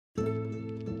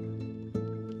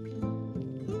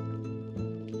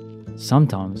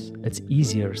sometimes it's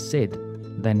easier said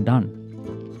than done.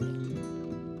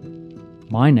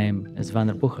 My name is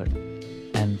Vander Bucher,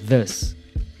 and this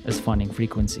is Finding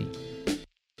Frequency.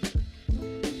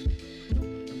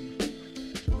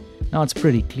 Now it's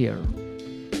pretty clear,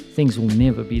 things will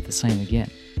never be the same again.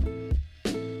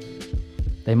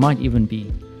 They might even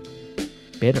be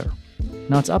better.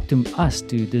 Now it's up to us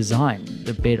to design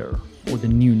the better or the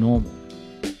new normal.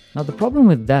 Now the problem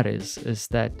with that is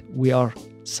that we are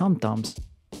sometimes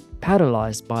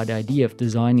paralyzed by the idea of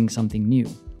designing something new.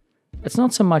 It's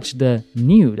not so much the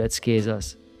new that scares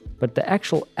us, but the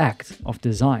actual act of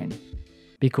design.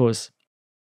 Because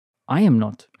I am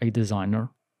not a designer.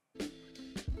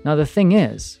 Now the thing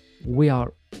is, we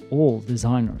are all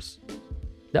designers.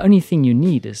 The only thing you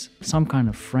need is some kind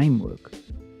of framework,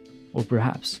 or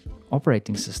perhaps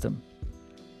operating system.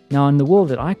 Now in the world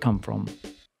that I come from,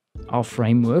 our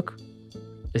framework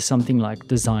is something like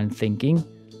design thinking,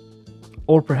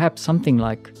 or perhaps something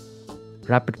like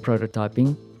rapid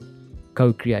prototyping,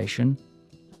 co-creation,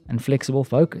 and flexible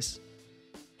focus.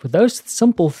 For those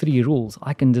simple 3 rules,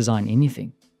 I can design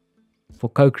anything. For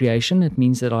co-creation, it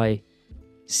means that I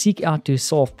seek out to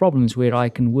solve problems where I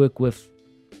can work with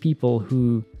people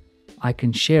who I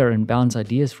can share and bounce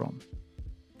ideas from.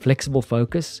 Flexible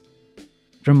focus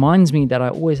reminds me that I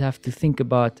always have to think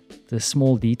about the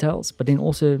small details, but then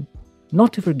also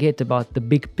not to forget about the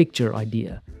big picture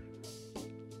idea.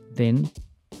 Then,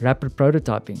 rapid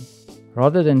prototyping.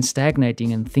 Rather than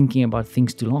stagnating and thinking about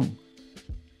things too long,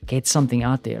 get something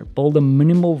out there, build a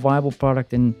minimal viable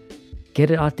product and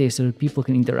get it out there so that people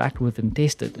can interact with and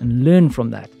test it and learn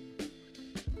from that.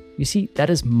 You see, that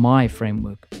is my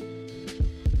framework.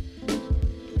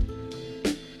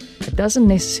 It doesn't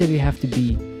necessarily have to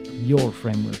be your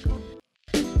framework.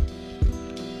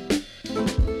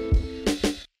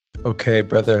 Okay,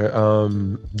 brother.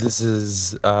 This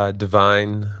is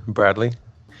Divine Bradley.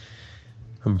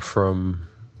 I'm from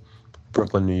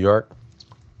Brooklyn, New York.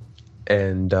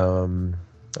 And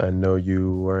I know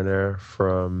you, Werner,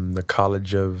 from the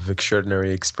College of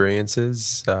Extraordinary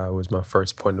Experiences. Was my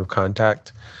first point of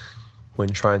contact when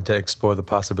trying to explore the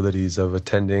possibilities of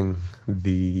attending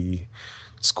the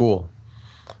school.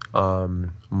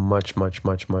 Much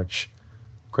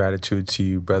gratitude to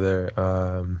you, brother,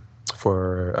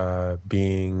 for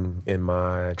being in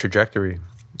my trajectory,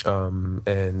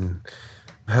 and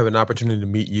have an opportunity to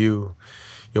meet you,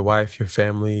 your wife, your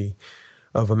family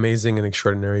of amazing and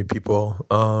extraordinary people.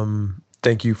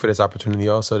 Thank you for this opportunity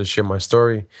also to share my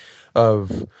story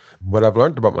of what I've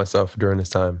learned about myself during this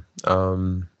time. I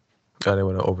didn't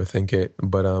want to overthink it,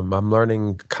 but I'm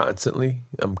learning constantly.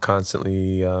 I'm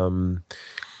constantly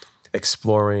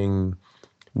exploring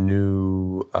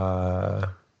new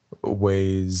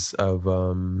ways of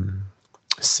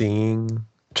seeing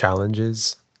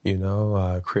challenges,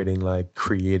 creating like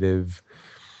creative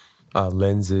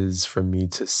lenses for me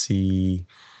to see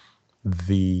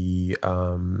the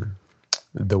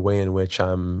way in which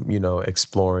I'm,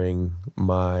 exploring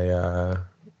my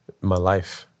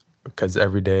life. Because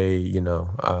every day,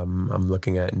 I'm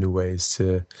looking at new ways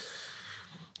to,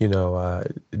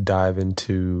 dive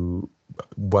into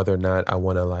whether or not I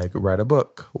want to like write a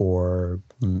book or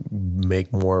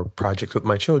make more projects with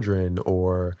my children,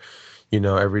 or,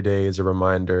 every day is a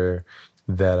reminder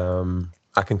that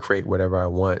I can create whatever I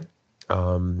want.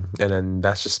 And then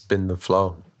that's just been the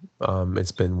flow.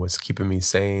 It's been what's keeping me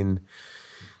sane,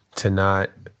 to not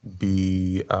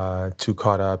be too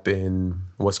caught up in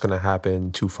what's going to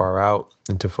happen too far out,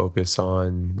 and to focus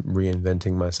on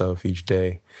reinventing myself each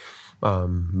day,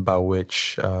 by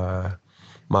which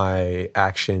my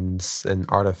actions and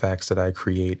artifacts that I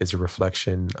create is a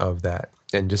reflection of that.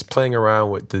 And just playing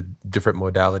around with the different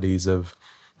modalities of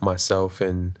myself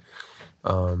and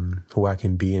who I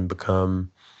can be and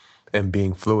become, and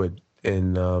being fluid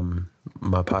in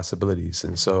my possibilities.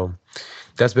 And so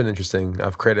that's been interesting.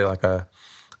 I've created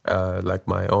like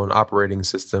my own operating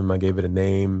system. I gave it a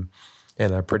name,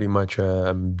 and I pretty much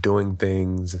am doing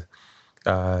things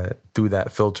through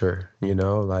that filter.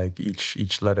 Like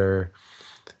each letter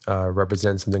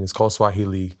represents something. It's called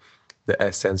Swahili. The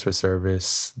S stands for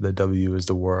service. The W is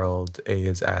the world. A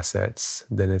is assets.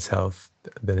 Then it's health.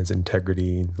 Then it's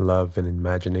integrity, love, and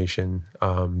imagination.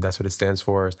 That's what it stands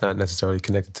for. It's not necessarily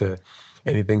connected to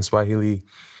anything Swahili,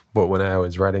 but when I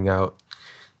was writing out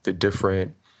the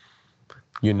different,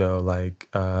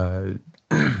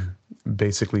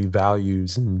 basically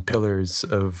values and pillars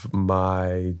of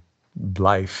my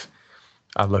life,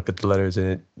 I looked at the letters and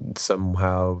it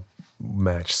somehow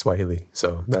matched Swahili.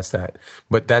 So that's that.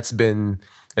 But that's been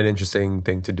an interesting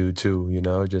thing to do too,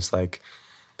 just like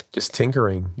just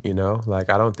tinkering, Like,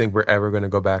 I don't think we're ever going to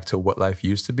go back to what life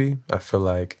used to be. I feel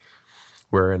like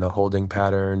we're in a holding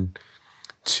pattern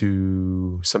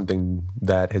to something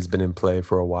that has been in play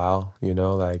for a while,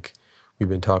 Like, we've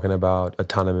been talking about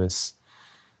autonomous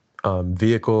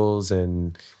vehicles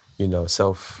and,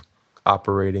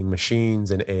 self-operating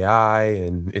machines and AI,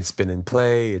 and it's been in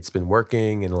play, it's been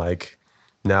working, and like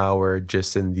now we're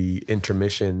just in the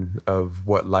intermission of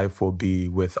what life will be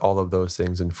with all of those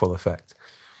things in full effect.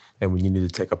 And we need to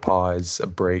take a pause, a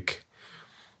break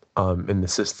in the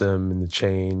system, in the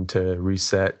chain to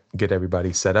reset, get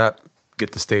everybody set up,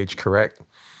 get the stage correct.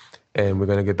 And we're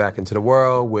going to get back into the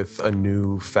world with a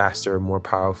new, faster, more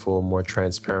powerful, more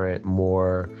transparent,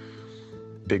 more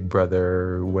big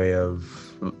brother way of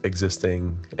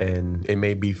existing. And it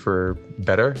may be for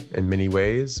better in many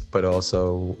ways, but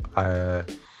also,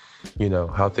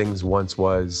 how things once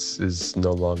was is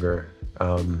no longer.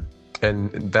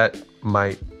 And that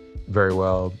might very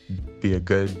well be a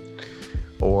good,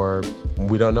 or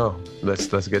we don't know. Let's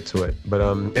get to it. But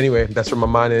anyway, that's where my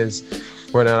mind is.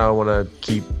 Right now, I don't want to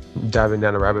keep diving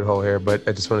down a rabbit hole here, but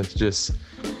I just wanted to just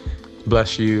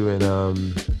bless you and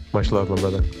much love, my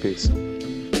brother. Peace.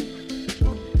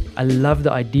 I love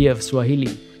the idea of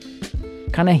Swahili.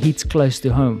 Kind of hits close to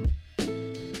home.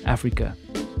 Africa.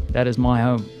 That is my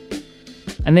home.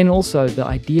 And then also the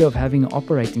idea of having an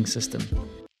operating system.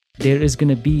 There is going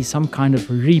to be some kind of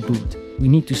reboot. We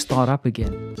need to start up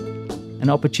again. An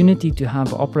opportunity to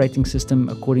have an operating system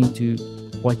according to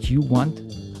what you want.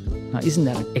 Now, isn't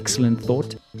that an excellent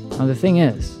thought? Now, the thing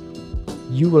is,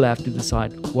 you will have to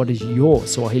decide what is your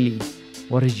Swahili,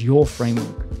 what is your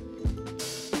framework.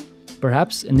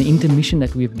 Perhaps in the intermission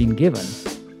that we have been given,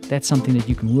 that's something that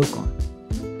you can work on.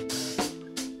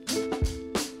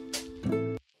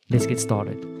 Let's get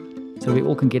started, so we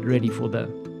all can get ready for the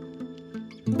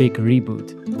big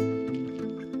reboot.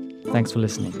 Thanks for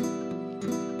listening.